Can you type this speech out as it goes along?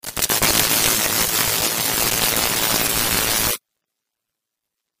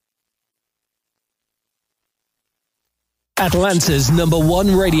Atlanta's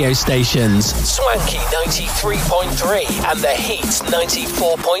 #1 radio stations. Swanky 93.3 and The Heat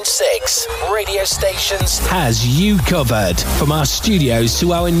 94.6. Radio stations has you covered. From our studios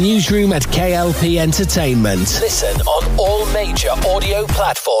to our newsroom at KLP Entertainment. Listen on all major audio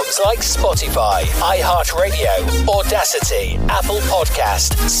platforms like Spotify, iHeartRadio, Audacity, Apple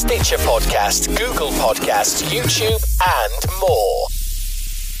Podcast, Stitcher Podcast, Google Podcast, YouTube, and more.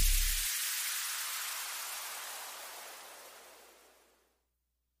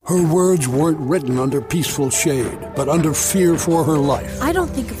 Her words weren't written under peaceful shade, but under fear for her life. I don't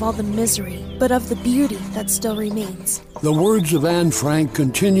think of all the misery, but of the beauty that still remains. The words of Anne Frank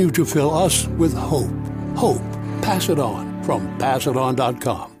continue to fill us with hope. Hope. Pass it on from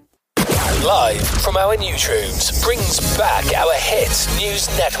passiton.com. Live from our newsrooms brings back our hit news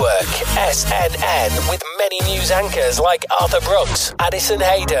network, SNN, with many news anchors like Arthur Brooks, Addison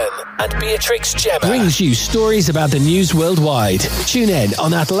Hayden, and Beatrix Gemma. Brings you stories about the news worldwide. Tune in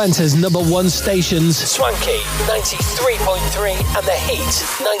on Atlanta's #1 stations, Swanky 93.3 and The Heat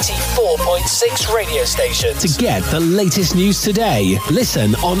 94.6 radio stations. To get the latest news today,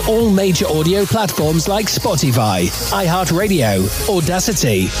 listen on all major audio platforms like Spotify, iHeartRadio,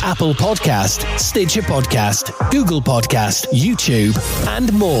 Audacity, Apple Podcast, Stitcher Podcast, Google Podcast, YouTube,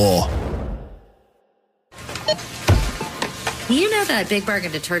 and more. You know that Big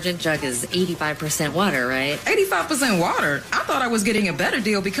Bargain detergent jug is 85% water, right? 85% water? I thought I was getting a better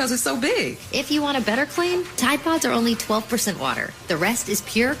deal because it's so big. If you want a better clean, Tide Pods are only 12% water. The rest is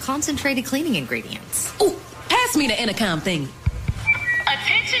pure, concentrated cleaning ingredients. Ooh, pass me the intercom thing.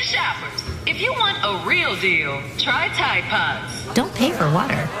 Attention shoppers. If you want a real deal, try Tide Pods. Don't pay for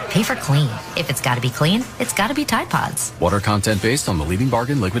water. Pay for clean. If it's got to be clean, it's got to be Tide Pods. Water content based on the leading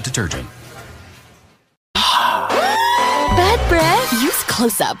bargain liquid detergent. Bad breath? Use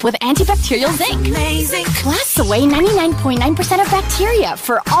Close-Up with antibacterial zinc. Amazing. Blasts away 99.9% of bacteria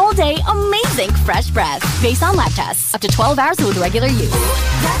for all-day amazing fresh breath. Based on lab tests. Up to 12 hours with regular use.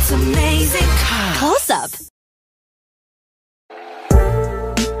 That's amazing. Close-Up.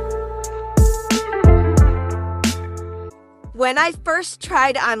 When I first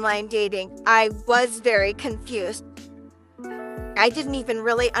tried online dating, I was very confused. I didn't even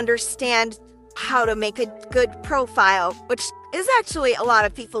really understand how to make a good profile, which is actually a lot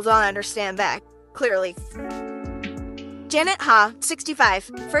of people don't understand that, clearly. Janet Ha, 65,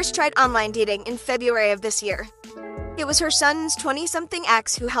 first tried online dating in February of this year. It was her son's 20-something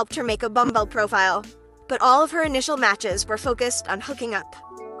ex who helped her make a Bumble profile, but all of her initial matches were focused on hooking up.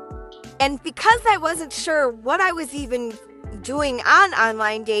 And because I wasn't sure what I was even doing on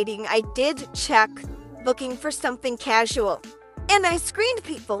online dating, I did check looking for something casual. And I screened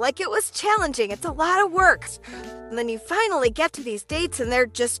people like it was challenging. It's a lot of work. And then you finally get to these dates and they're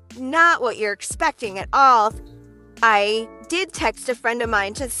just not what you're expecting at all. I did text a friend of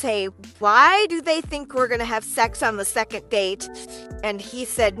mine to say, why do they think we're going to have sex on the second date? And he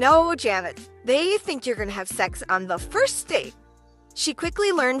said, no, Janet, they think you're going to have sex on the first date. She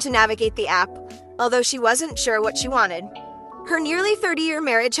quickly learned to navigate the app, although she wasn't sure what she wanted. Her nearly 30-year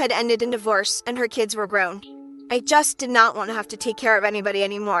marriage had ended in divorce, and her kids were grown. I just did not want to have to take care of anybody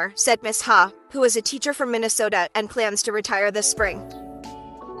anymore, said Miss Ha, who is a teacher from Minnesota and plans to retire this spring.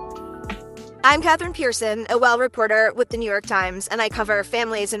 I'm Katherine Pearson, a well reporter with the New York Times, and I cover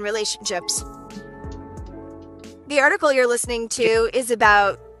families and relationships. The article you're listening to is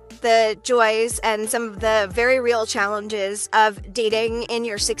about the joys and some of the very real challenges of dating in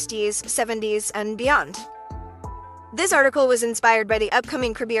your 60s, 70s, and beyond. This article was inspired by the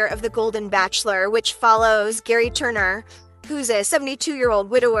upcoming premiere of The Golden Bachelor, which follows Gary Turner, who's a 72-year-old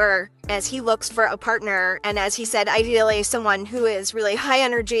widower, as he looks for a partner, and as he said, ideally someone who is really high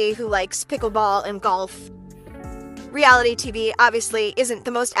energy, who likes pickleball and golf. Reality TV obviously isn't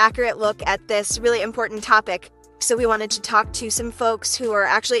the most accurate look at this really important topic, so we wanted to talk to some folks who are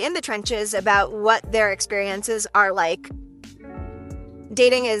actually in the trenches about what their experiences are like.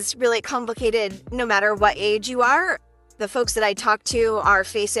 Dating is really complicated no matter what age you are. The folks that I talk to are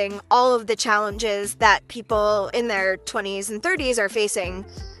facing all of the challenges that people in their 20s and 30s are facing,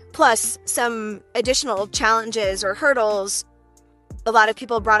 plus some additional challenges or hurdles. A lot of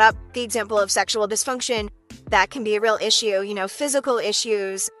people brought up the example of sexual dysfunction. That can be a real issue, physical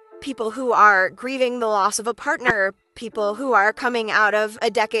issues, people who are grieving the loss of a partner, people who are coming out of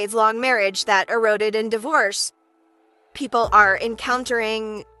a decades-long marriage that eroded in divorce. People are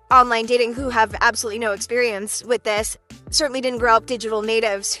encountering online dating who have absolutely no experience with this, certainly didn't grow up digital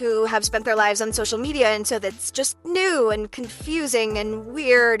natives who have spent their lives on social media, and so that's just new and confusing and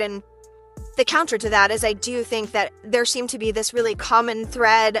weird. And the counter to that is I do think that there seemed to be this really common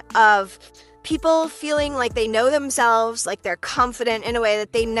thread of people feeling like they know themselves, like they're confident in a way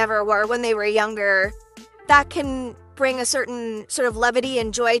that they never were when they were younger, that can bring a certain sort of levity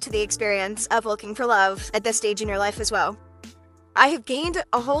and joy to the experience of looking for love at this stage in your life as well. I have gained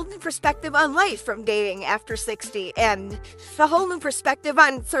a whole new perspective on life from dating after 60, and a whole new perspective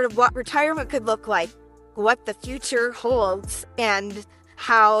on sort of what retirement could look like, what the future holds, and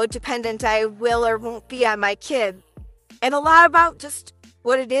how dependent I will or won't be on my kid, and a lot about just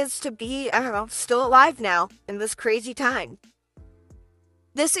what it is to be, still alive now in this crazy time.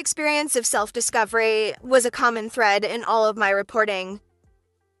 This experience of self-discovery was a common thread in all of my reporting.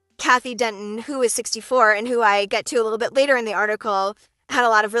 Kathy Denton, who is 64 and who I get to a little bit later in the article, had a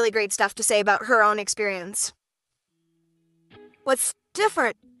lot of really great stuff to say about her own experience. What's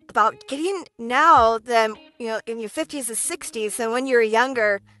different about getting now than, in your 50s and 60s than when you were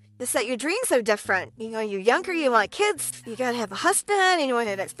younger is that your dreams are different. You're younger, you want kids, you gotta have a husband, and you want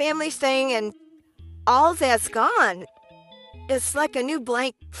that family thing, and all that's gone. It's like a new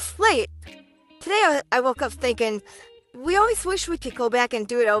blank slate. Today I woke up thinking, we always wish we could go back and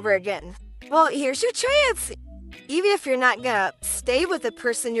do it over again. Well, here's your chance. Even if you're not gonna stay with the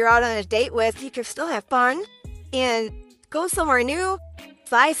person you're out on a date with, you can still have fun and go somewhere new,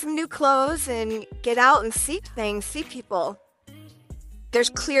 buy some new clothes, and get out and see things, see people. There's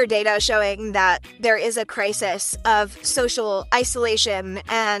clear data showing that there is a crisis of social isolation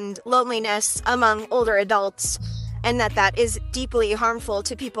and loneliness among older adults, and that is deeply harmful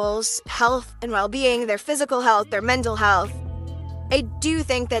to people's health and well-being, their physical health, their mental health. I do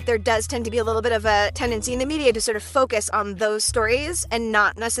think that there does tend to be a little bit of a tendency in the media to sort of focus on those stories and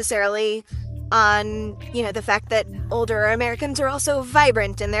not necessarily on, the fact that older Americans are also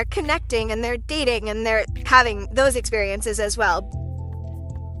vibrant and they're connecting and they're dating and they're having those experiences as well.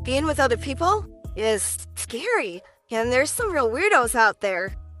 Being with other people is scary, and there's some real weirdos out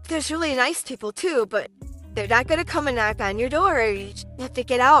there. There's really nice people too, but they're not going to come and knock on your door. You have to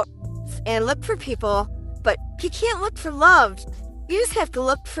get out and look for people, but you can't look for love. You just have to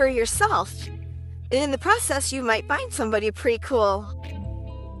look for yourself. And in the process, you might find somebody pretty cool.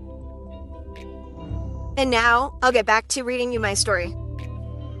 And now, I'll get back to reading you my story.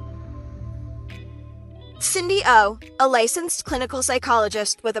 Cindy O, a licensed clinical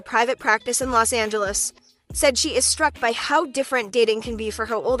psychologist with a private practice in Los Angeles, said she is struck by how different dating can be for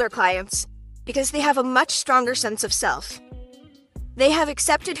her older clients because they have a much stronger sense of self. They have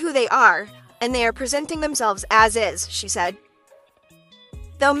accepted who they are, and they are presenting themselves as is, she said.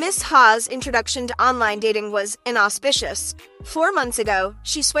 Though Miss Ha's introduction to online dating was inauspicious, 4 months ago,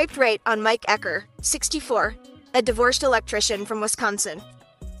 she swiped right on Mike Ecker, 64, a divorced electrician from Wisconsin.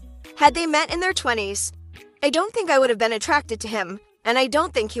 Had they met in their 20s, I don't think I would have been attracted to him, and I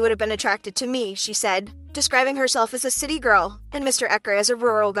don't think he would have been attracted to me, she said, describing herself as a city girl and Mr. Ecker as a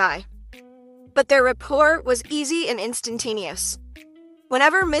rural guy. But their rapport was easy and instantaneous.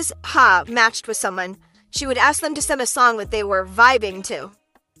 Whenever Miss Ha matched with someone, she would ask them to send a song that they were vibing to.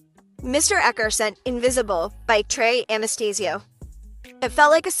 Mr. Ecker sent Invisible by Trey Anastasio. It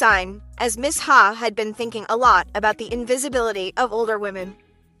felt like a sign, as Miss Ha had been thinking a lot about the invisibility of older women.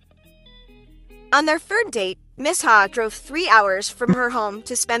 On their third date, Miss Ha drove 3 hours from her home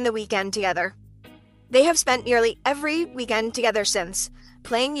to spend the weekend together. They have spent nearly every weekend together since,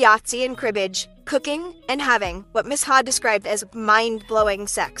 playing Yahtzee and cribbage, cooking, and having what Miss Ha described as mind-blowing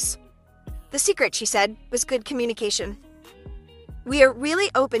sex. The secret, she said, was good communication. We are really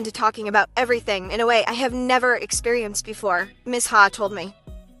open to talking about everything in a way I have never experienced before, Miss Ha told me.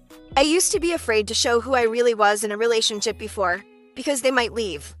 I used to be afraid to show who I really was in a relationship before, because they might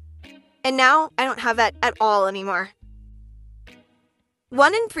leave. And now I don't have that at all anymore.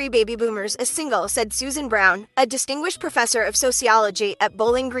 1 in 3 baby boomers is single, said Susan Brown, a distinguished professor of sociology at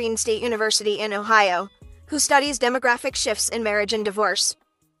Bowling Green State University in Ohio, who studies demographic shifts in marriage and divorce.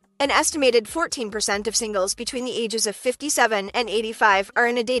 An estimated 14% of singles between the ages of 57 and 85 are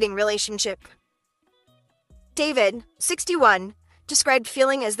in a dating relationship. David, 61, described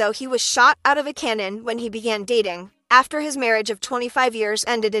feeling as though he was shot out of a cannon when he began dating, after his marriage of 25 years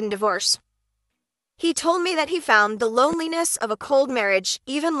ended in divorce. He told me that he found the loneliness of a cold marriage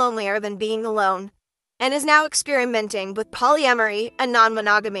even lonelier than being alone, and is now experimenting with polyamory and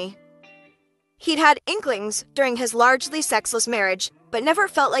non-monogamy. He'd had inklings during his largely sexless marriage, but never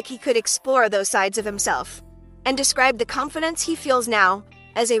felt like he could explore those sides of himself, and described the confidence he feels now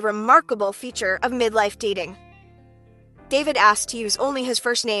as a remarkable feature of midlife dating. David asked to use only his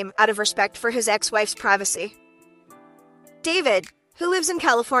first name out of respect for his ex-wife's privacy. David, who lives in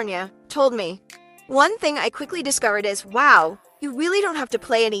California, told me, "One thing I quickly discovered is, wow, you really don't have to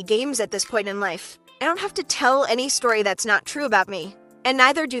play any games at this point in life. I don't have to tell any story that's not true about me, and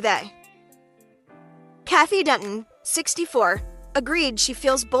neither do they. Kathy Denton, 64, agreed she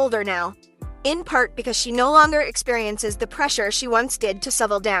feels bolder now, in part because she no longer experiences the pressure she once did to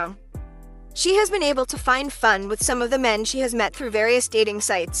settle down. She has been able to find fun with some of the men she has met through various dating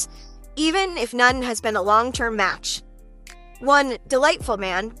sites, even if none has been a long-term match. One delightful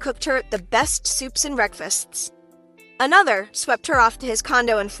man cooked her the best soups and breakfasts. Another swept her off to his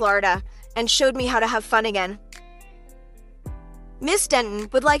condo in Florida and showed me how to have fun again. Miss Denton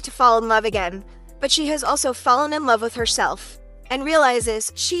would like to fall in love again, but she has also fallen in love with herself and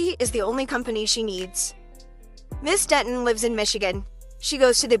realizes she is the only company she needs. Miss Denton lives in Michigan. She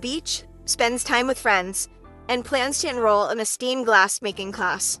goes to the beach, spends time with friends, and plans to enroll in a stained glass making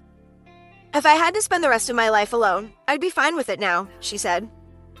class. If I had to spend the rest of my life alone, I'd be fine with it now, she said.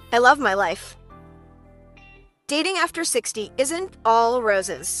 I love my life. Dating after 60 isn't all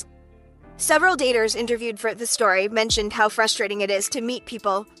roses. Several daters interviewed for the story mentioned how frustrating it is to meet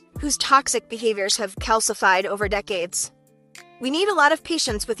people whose toxic behaviors have calcified over decades. We need a lot of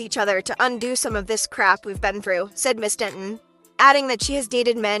patience with each other to undo some of this crap we've been through, said Miss Denton, adding that she has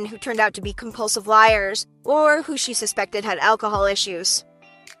dated men who turned out to be compulsive liars or who she suspected had alcohol issues.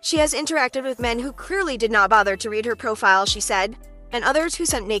 She has interacted with men who clearly did not bother to read her profile, she said, and others who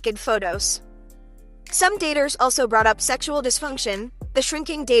sent naked photos. Some daters also brought up sexual dysfunction, the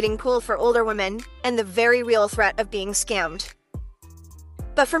shrinking dating pool for older women, and the very real threat of being scammed.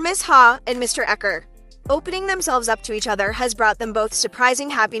 But for Ms. Ha and Mr. Ecker, opening themselves up to each other has brought them both surprising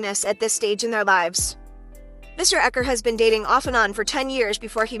happiness at this stage in their lives. Mr. Ecker has been dating off and on for 10 years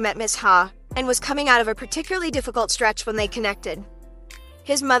before he met Ms. Ha, and was coming out of a particularly difficult stretch when they connected.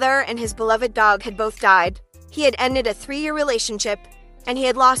 His mother and his beloved dog had both died. He had ended a 3-year relationship, and he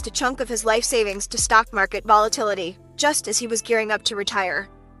had lost a chunk of his life savings to stock market volatility, just as he was gearing up to retire.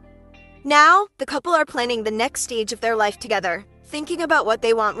 Now, the couple are planning the next stage of their life together, thinking about what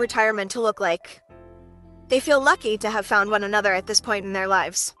they want retirement to look like. They feel lucky to have found one another at this point in their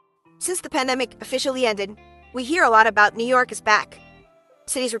lives. Since the pandemic officially ended, we hear a lot about New York is back.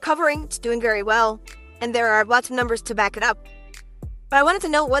 The city's recovering, it's doing very well, and there are lots of numbers to back it up. But I wanted to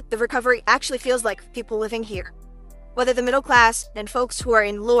know what the recovery actually feels like for people living here. Whether the middle class and folks who are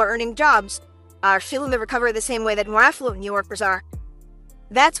in lower earning jobs are feeling the recovery the same way that more affluent New Yorkers are.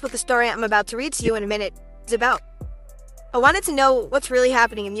 That's what the story I'm about to read to you in a minute is about. I wanted to know what's really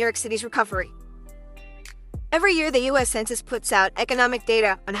happening in New York City's recovery. Every year, the U.S. Census puts out economic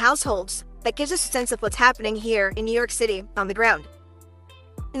data on households that gives us a sense of what's happening here in New York City on the ground.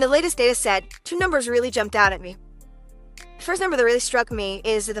 In the latest data set, 2 numbers really jumped out at me. The first number that really struck me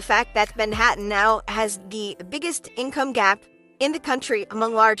is the fact that Manhattan now has the biggest income gap in the country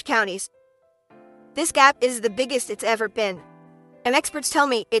among large counties. This gap is the biggest it's ever been, and experts tell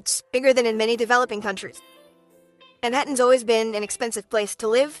me it's bigger than in many developing countries. Manhattan's always been an expensive place to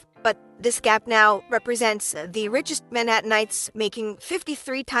live, but this gap now represents the richest Manhattanites making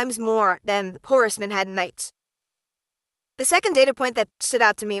 53 times more than the poorest Manhattanites. The second data point that stood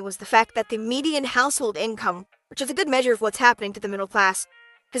out to me was the fact that the median household income, which is a good measure of what's happening to the middle class,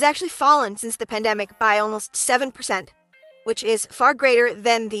 has actually fallen since the pandemic by almost 7%, which is far greater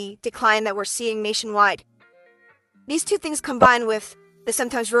than the decline that we're seeing nationwide. These two things combined with the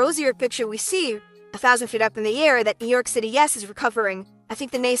sometimes rosier picture we see 1,000 feet up in the air that New York City, yes, is recovering. I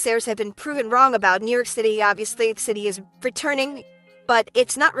think the naysayers have been proven wrong about New York City. Obviously, the city is returning, but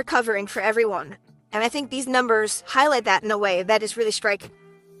it's not recovering for everyone. And I think these numbers highlight that in a way that is really striking.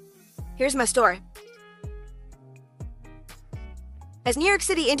 Here's my story. As New York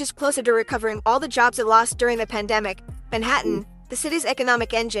City inches closer to recovering all the jobs it lost during the pandemic, Manhattan, the city's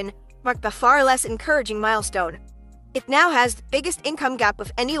economic engine, marked a far less encouraging milestone. It now has the biggest income gap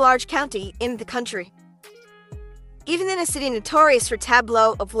of any large county in the country. Even in a city notorious for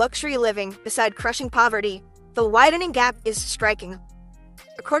tableau of luxury living beside crushing poverty, the widening gap is striking.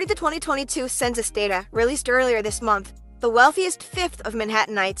 According to 2022 census data released earlier this month, the wealthiest fifth of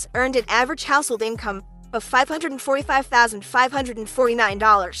Manhattanites earned an average household income of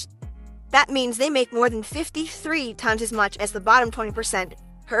 $545,549. That means they make more than 53 times as much as the bottom 20%,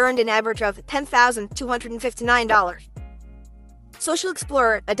 who earned an average of $10,259. Social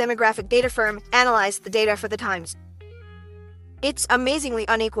Explorer, a demographic data firm, analyzed the data for the Times. It's amazingly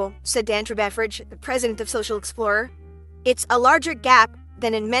unequal, said Dan Trebefridge, the president of Social Explorer. It's a larger gap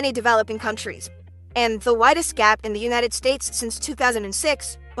than in many developing countries, and the widest gap in the United States since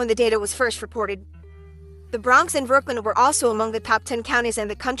 2006, when the data was first reported. The Bronx and Brooklyn were also among the top 10 counties in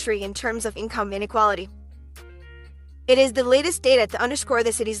the country in terms of income inequality. It is the latest data to underscore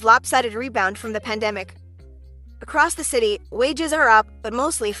the city's lopsided rebound from the pandemic. Across the city, wages are up, but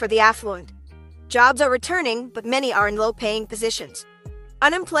mostly for the affluent. Jobs are returning, but many are in low-paying positions.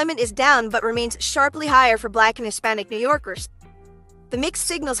 Unemployment is down but remains sharply higher for Black and Hispanic New Yorkers. The mixed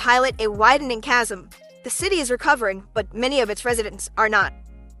signals highlight a widening chasm. The city is recovering, but many of its residents are not.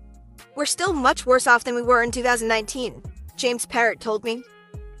 We're still much worse off than we were in 2019, James Parrott told me.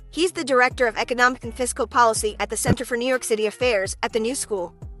 He's the Director of Economic and Fiscal Policy at the Center for New York City Affairs at the New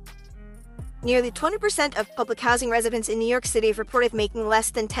School. Nearly 20% of public housing residents in New York City have reported making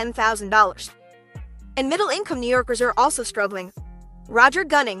less than $10,000. And middle-income New Yorkers are also struggling. Roger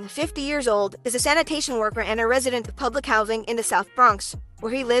Gunning, 50 years old, is a sanitation worker and a resident of public housing in the South Bronx,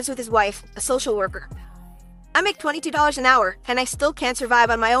 where he lives with his wife, a social worker. I make $22 an hour, and I still can't survive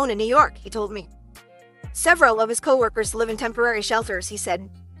on my own in New York, he told me. Several of his co-workers live in temporary shelters, he said.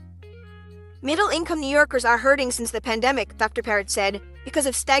 Middle-income New Yorkers are hurting since the pandemic, Dr. Parrott said, because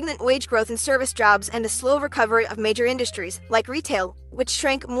of stagnant wage growth in service jobs and the slow recovery of major industries, like retail, which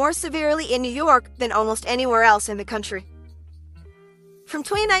shrank more severely in New York than almost anywhere else in the country. From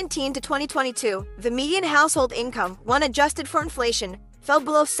 2019 to 2022, the median household income, when adjusted for inflation, fell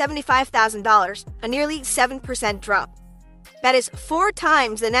below $75,000, a nearly 7% drop. That is 4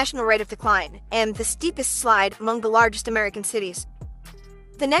 times the national rate of decline, and the steepest slide among the largest American cities.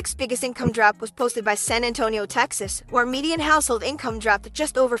 The next biggest income drop was posted by San Antonio, Texas, where median household income dropped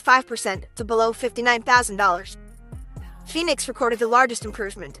just over 5% to below $59,000. Phoenix recorded the largest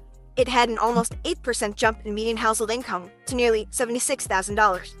improvement. It had an almost 8% jump in median household income to nearly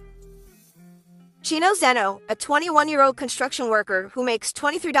 $76,000. Chino Zeno, a 21-year-old construction worker who makes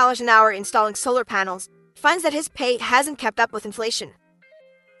 $23 an hour installing solar panels, finds that his pay hasn't kept up with inflation.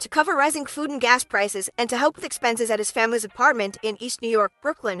 To cover rising food and gas prices and to help with expenses at his family's apartment in East New York,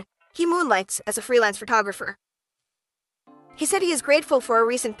 Brooklyn, he moonlights as a freelance photographer. He said he is grateful for a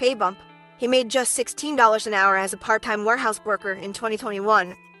recent pay bump. He made just $16 an hour as a part-time warehouse worker in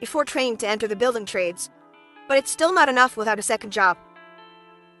 2021 before training to enter the building trades. But it's still not enough without a second job.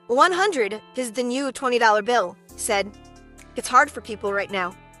 $100 is the new $20 bill, he said. It's hard for people right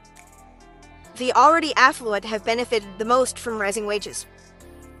now. The already affluent have benefited the most from rising wages.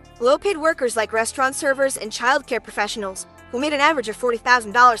 Low-paid workers like restaurant servers and childcare professionals, who made an average of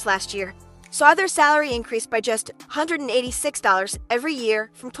 $40,000 last year, saw their salary increase by just $186 every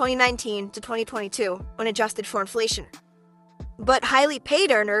year from 2019 to 2022 when adjusted for inflation. But highly paid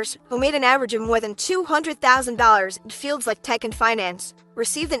earners, who made an average of more than $200,000 in fields like tech and finance,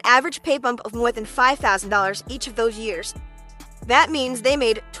 received an average pay bump of more than $5,000 each of those years. That means they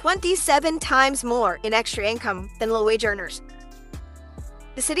made 27 times more in extra income than low-wage earners.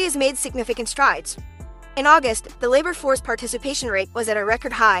 The city has made significant strides. In August, the labor force participation rate was at a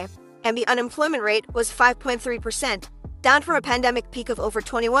record high, and the unemployment rate was 5.3%, down from a pandemic peak of over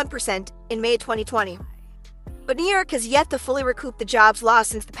 21% in May 2020. But New York has yet to fully recoup the jobs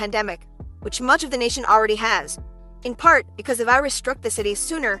lost since the pandemic, which much of the nation already has, in part because the virus struck the city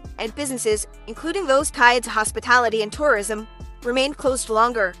sooner and businesses, including those tied to hospitality and tourism, remained closed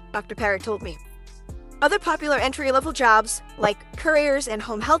longer, Dr. Parrott told me. Other popular entry-level jobs, like couriers and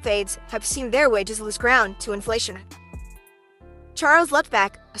home health aides, have seen their wages lose ground to inflation. Charles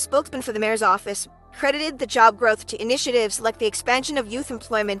Lutback, a spokesman for the mayor's office, credited the job growth to initiatives like the expansion of youth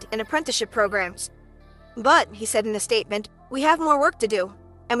employment and apprenticeship programs. But, he said in a statement, we have more work to do,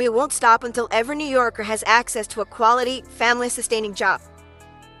 and we won't stop until every New Yorker has access to a quality, family-sustaining job.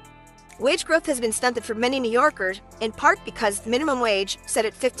 Wage growth has been stunted for many New Yorkers, in part because the minimum wage, set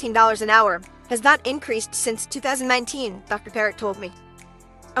at $15 an hour, has not increased since 2019, Dr. Parrott told me.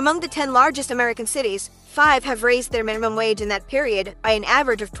 Among the 10 largest American cities, 5 have raised their minimum wage in that period by an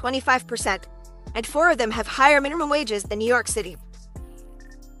average of 25%, and 4 of them have higher minimum wages than New York City.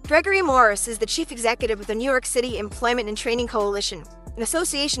 Gregory Morris is the chief executive of the New York City Employment and Training Coalition, an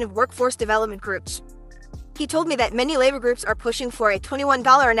association of workforce development groups. He told me that many labor groups are pushing for a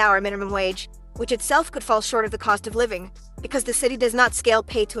 $21 an hour minimum wage, which itself could fall short of the cost of living, because the city does not scale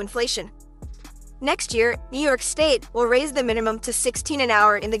pay to inflation. Next year, New York State will raise the minimum to $16 an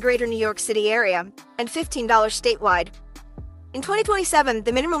hour in the greater New York City area, and $15 statewide. In 2027,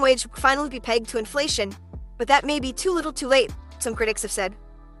 the minimum wage will finally be pegged to inflation, but that may be too little too late, some critics have said.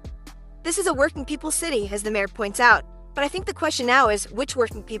 This is a working people's city, as the mayor points out, but I think the question now is which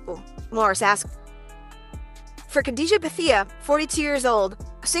working people, Morris asked. For Khadija Bethia, 42 years old,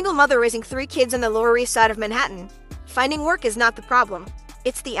 a single mother raising 3 kids on the Lower East Side of Manhattan, finding work is not the problem,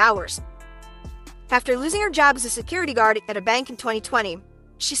 it's the hours. After losing her job as a security guard at a bank in 2020,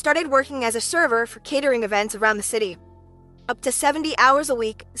 she started working as a server for catering events around the city. Up to 70 hours a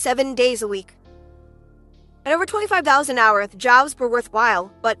week, 7 days a week. At over $25 an hour, the jobs were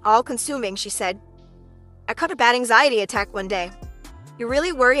worthwhile, but all-consuming, she said. I caught a bad anxiety attack one day. You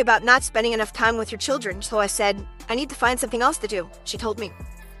really worry about not spending enough time with your children, so I said, I need to find something else to do, she told me.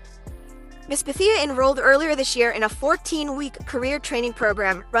 Miss Bethia enrolled earlier this year in a 14-week career training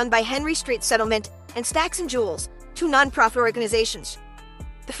program run by Henry Street Settlement and Stacks and Jewels, two nonprofit organizations.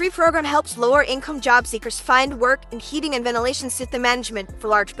 The free program helps lower-income job seekers find work in heating and ventilation system management for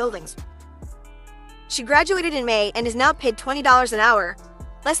large buildings. She graduated in May and is now paid $20 an hour,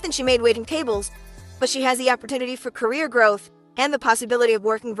 less than she made waiting tables, but she has the opportunity for career growth and the possibility of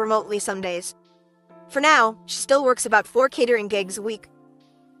working remotely some days. For now, she still works about 4 catering gigs a week.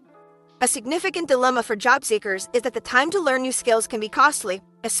 A significant dilemma for job seekers is that the time to learn new skills can be costly,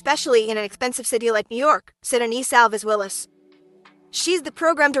 especially in an expensive city like New York, said Anise Alves Willis. She's the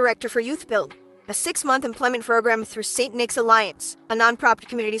program director for Youth Build, a 6-month employment program through St. Nick's Alliance, a nonprofit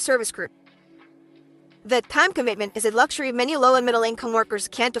community service group. The time commitment is a luxury many low and middle-income workers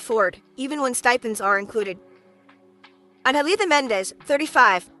can't afford, even when stipends are included. Angelita Mendez,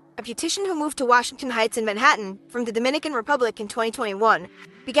 35, a beautician who moved to Washington Heights in Manhattan from the Dominican Republic in 2021,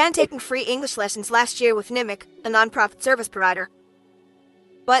 began taking free English lessons last year with NIMIC, a nonprofit service provider.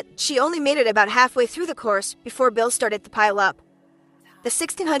 But she only made it about halfway through the course before bills started to pile up. The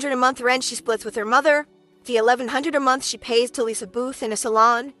 $1,600 a month rent she splits with her mother, the $1,100 a month she pays to lease a booth in a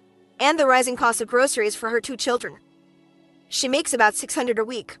salon, and the rising cost of groceries for her 2 children. She makes about $600 a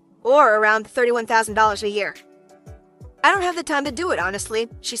week, or around $31,000 a year. I don't have the time to do it, honestly,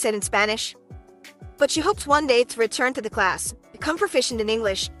 she said in Spanish. But she hopes one day to return to the class, become proficient in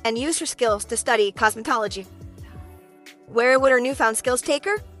English, and use her skills to study cosmetology. Where would her newfound skills take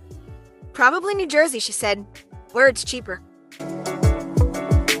her? Probably New Jersey, she said, where it's cheaper.